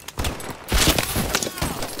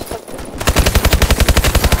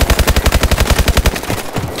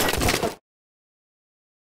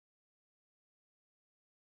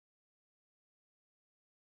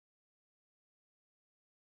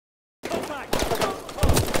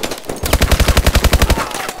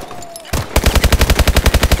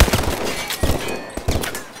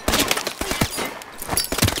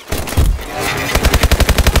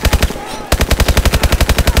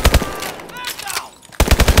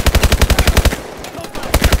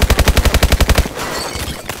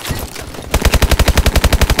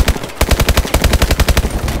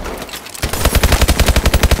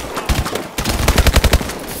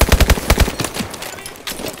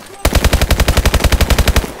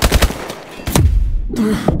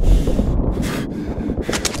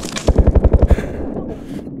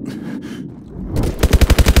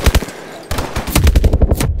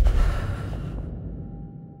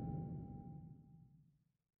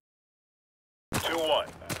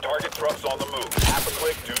 on the move. Half a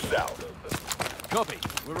click due south. Copy.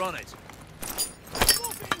 We're on it.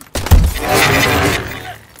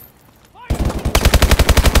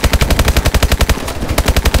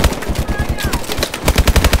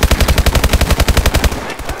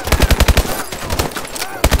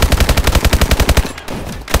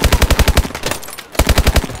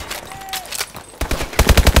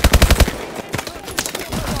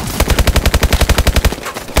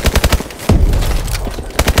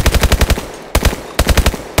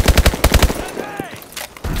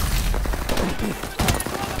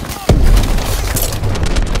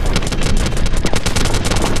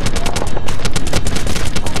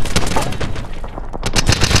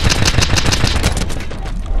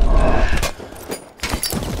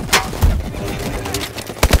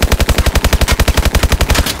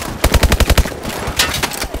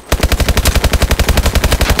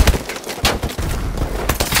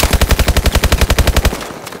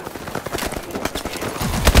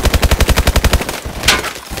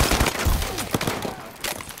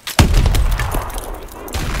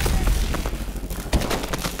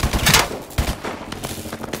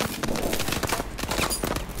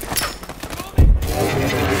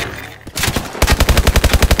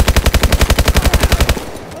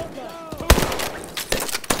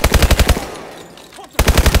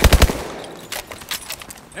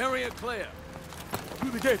 Area clear.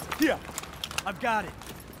 Through the gate. Here. I've got it.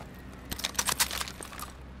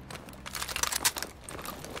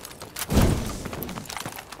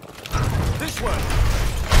 This way.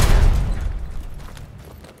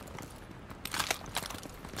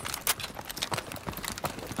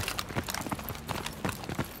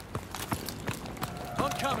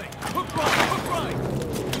 Oncoming. Hook right. Hook right.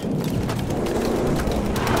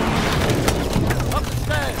 Up the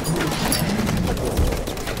stairs.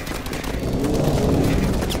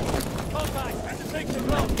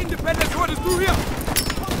 Independence, what is through here?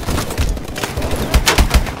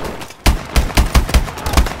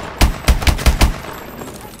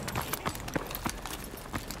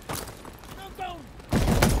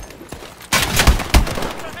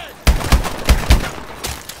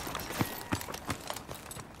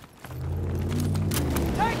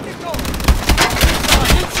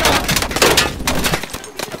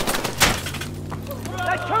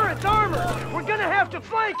 That turret's armored! We're gonna have to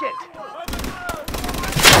flank it!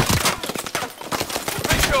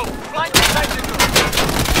 Flank the tactical!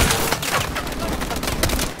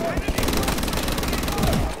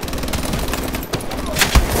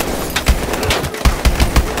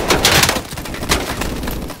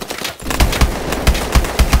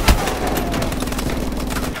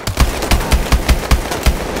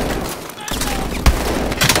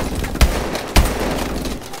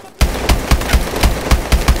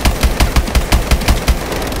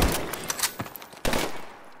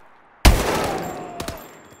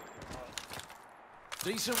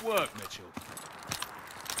 Decent work, Mitchell.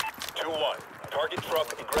 2-1. Target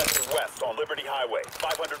truck ingressing west on Liberty Highway,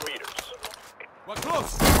 500 meters. We're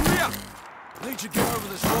close. Here. Need you to get over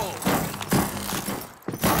this wall.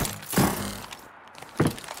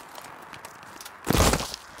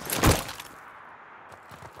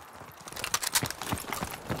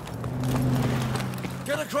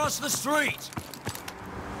 Get across the street.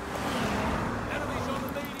 Enemies on the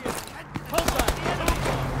median. Hold back.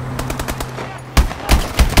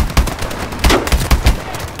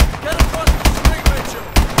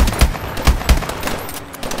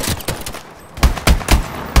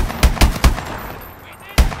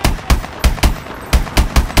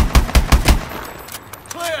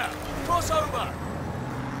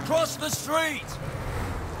 Cross the street!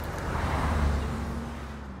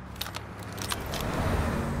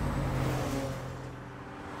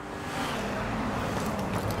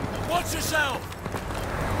 Watch yourself!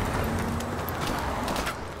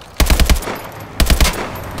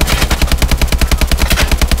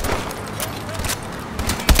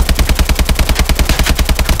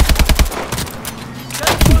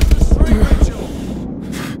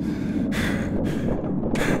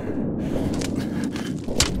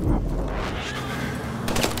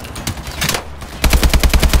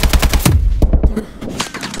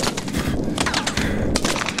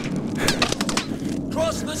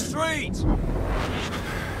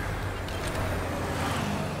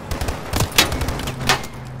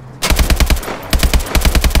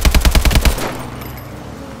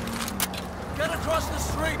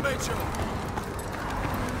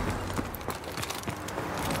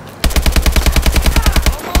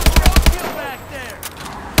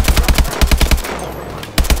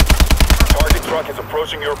 Truck is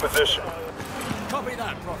approaching your position. Copy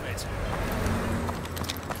that, Prophet.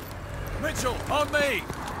 Mitchell, on me!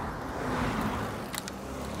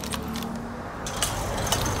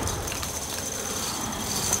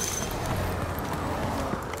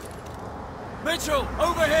 Mitchell,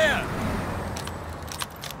 over here!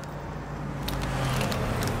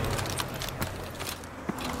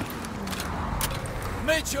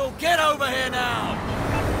 Mitchell, get over here now!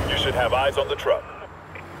 You should have eyes on the truck.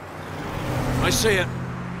 I see it.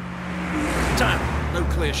 Damn, no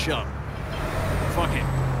clear shot. Fuck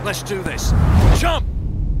it, let's do this. Jump!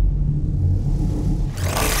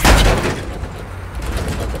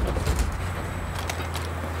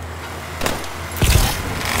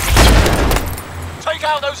 Take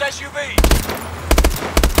out those SUVs!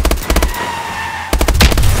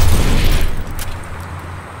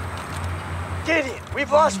 Gideon,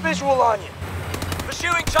 we've lost visual on you.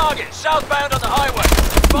 Pursuing target, southbound on the highway.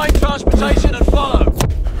 Find transportation and follow.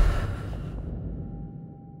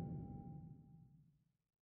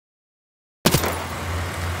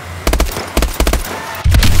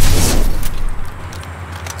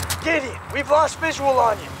 Gideon, we've lost visual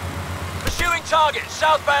on you. Pursuing target,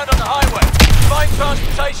 southbound on the highway. Find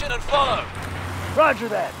transportation and follow. Roger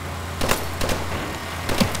that.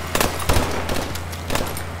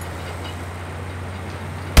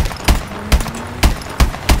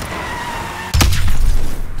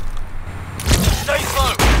 Stay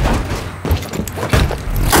slow.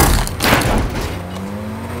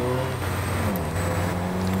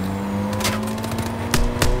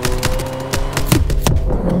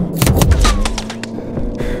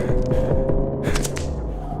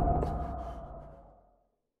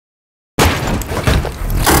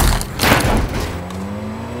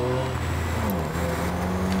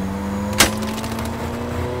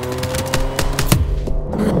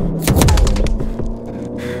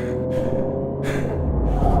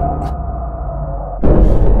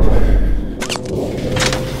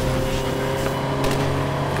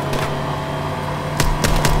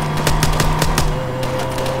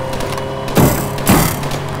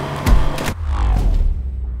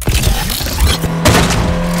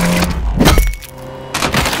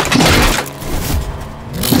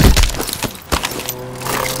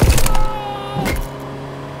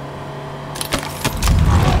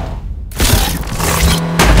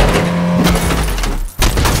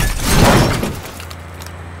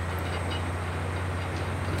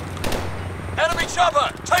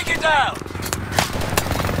 Chopper, take it down!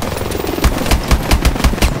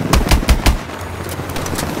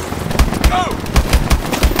 Go!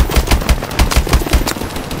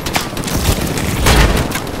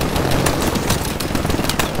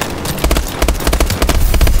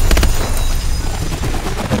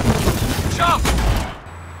 Jump!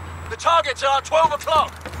 The targets are 12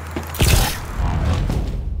 o'clock!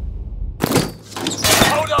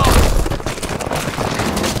 Hold on!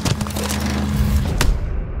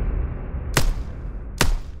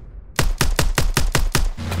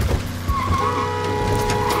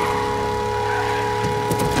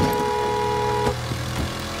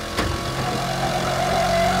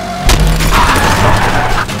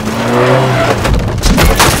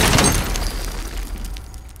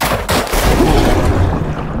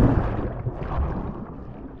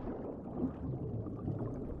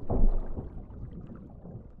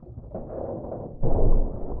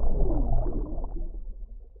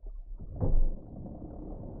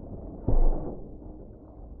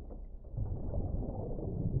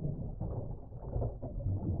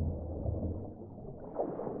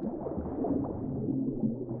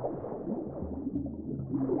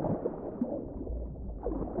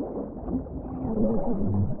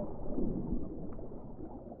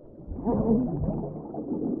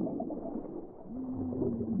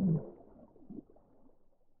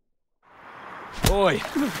 Boy,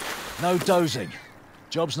 no dozing.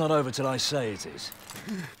 Job's not over till I say it is.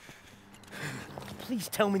 Please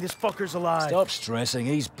tell me this fucker's alive. Stop stressing,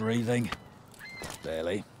 he's breathing.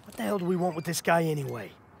 Barely. What the hell do we want with this guy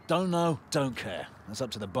anyway? Don't know, don't care. That's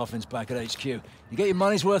up to the boffins back at HQ. You get your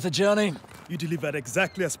money's worth of journey? You delivered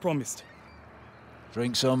exactly as promised.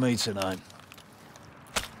 Drinks on me tonight.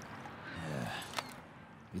 Yeah.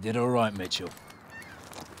 You did all right, Mitchell.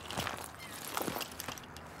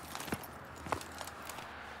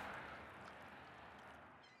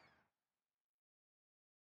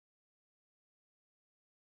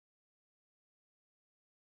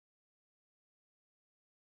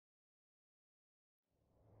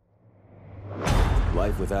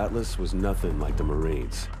 Life with Atlas was nothing like the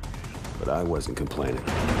Marines, but I wasn't complaining.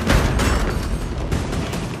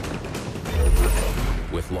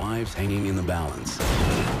 With lives hanging in the balance,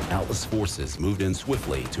 Atlas forces moved in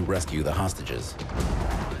swiftly to rescue the hostages.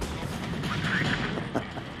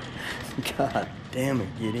 God damn it,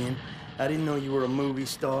 Gideon. I didn't know you were a movie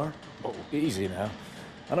star. Oh, easy now.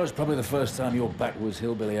 I know it's probably the first time your backwoods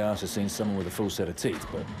hillbilly ass has seen someone with a full set of teeth,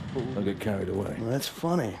 but don't get carried away. Well, that's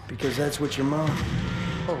funny, because that's what your mom...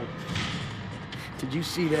 Oh. Did you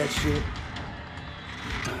see that shit?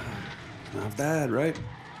 Not bad, right?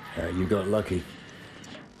 You got lucky.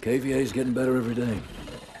 KVA's getting better every day.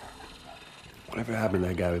 Whatever happened to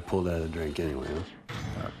that guy we pulled out of the drink anyway,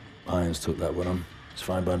 huh? Irons took that one on. It's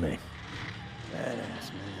fine by me. Badass,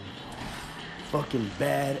 man. Fucking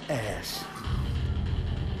badass.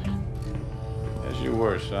 As you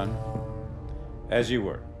were, son. As you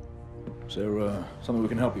were. Is there something we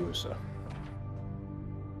can help you with, sir?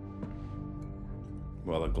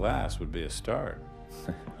 Well, a glass would be a start.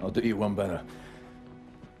 I'll do you one better.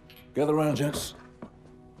 Gather around, gents.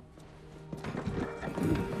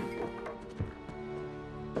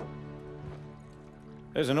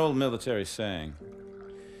 There's an old military saying.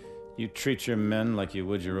 You treat your men like you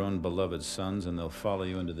would your own beloved sons, and they'll follow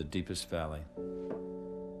you into the deepest valley.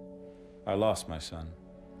 I lost my son,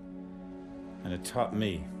 and it taught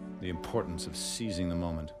me the importance of seizing the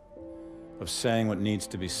moment, of saying what needs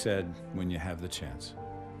to be said when you have the chance.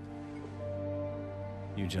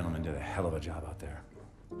 You gentlemen did a hell of a job out there.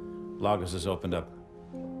 Lagos has opened up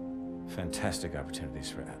fantastic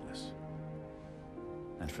opportunities for Atlas.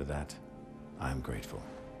 And for that, I'm grateful.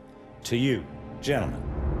 To you, gentlemen.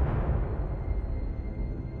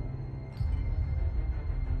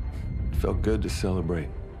 It felt good to celebrate.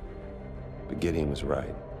 But Gideon was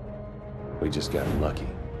right. We just got lucky.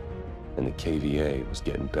 And the KVA was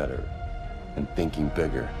getting better and thinking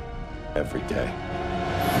bigger every day.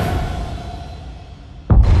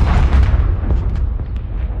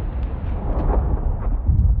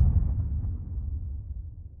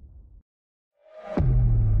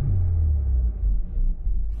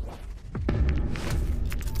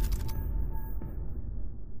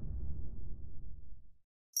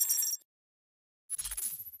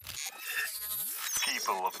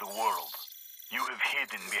 People of the world, you have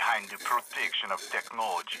hidden behind the protection of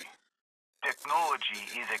technology. Technology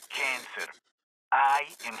is a cancer. I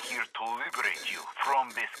am here to liberate you from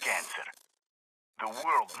this cancer. The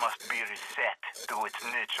world must be reset to its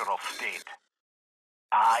natural state.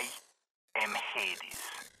 I am Hades,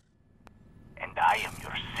 and I am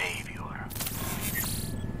your savior.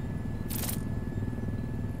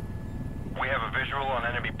 We have a visual on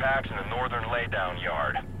enemy packs in the northern laydown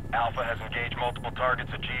yard. Alpha has engaged multiple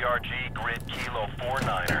targets at GRG Grid Kilo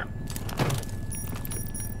 49er.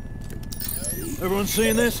 Everyone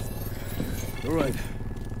seeing this? All right.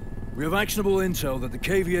 We have actionable intel that the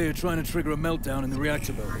KVA are trying to trigger a meltdown in the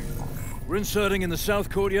reactor building. We're inserting in the south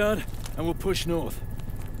courtyard, and we'll push north.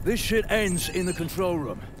 This shit ends in the control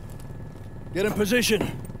room. Get in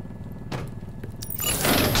position.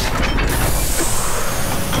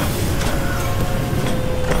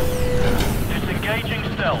 Disengaging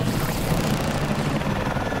stealth.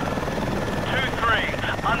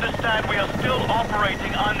 2-3, understand we are still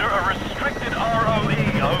operating under a restricted ROE,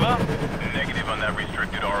 over? Negative on that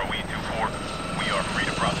restricted ROE, 2-4. We are free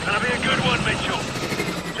to process. Gonna be a good one, Mitchell.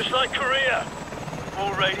 Just like Korea.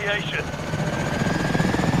 Full radiation.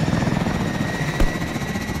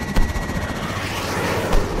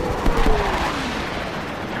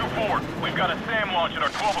 2-4, we've got a SAM launch at our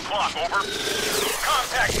 12 o'clock, over.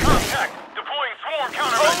 Contact! Deploying swarm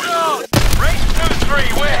countermeasures. Hold on! Race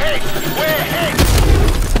 2-3, we're hit! We're hit!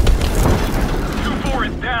 2-4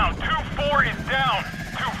 is down. 2-4 is down.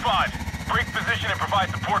 2-5, break position and provide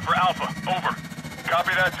support for Alpha, over.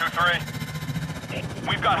 Copy that, 2-3.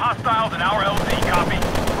 We've got hostiles in our LZ, copy.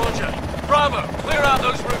 Roger. Bravo, clear out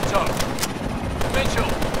those rooftops. Mitchell,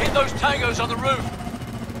 hit those tangos on the roof.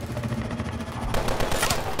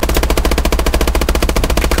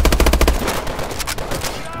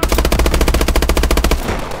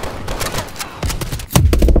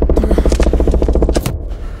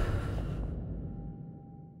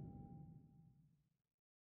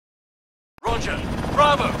 Roger.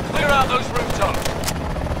 Bravo, clear out those rooftops.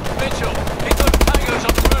 Mitchell, hit those tangos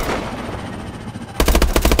on the roof.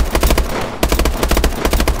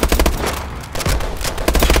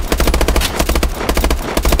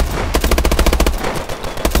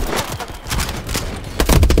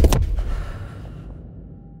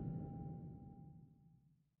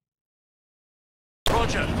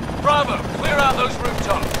 Roger. Bravo, clear out those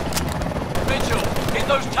rooftops. Mitchell, hit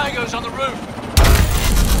those tangos on the roof.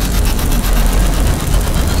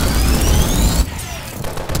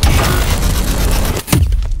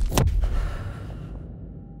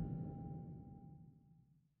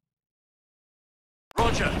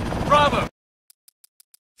 Roger. Bravo,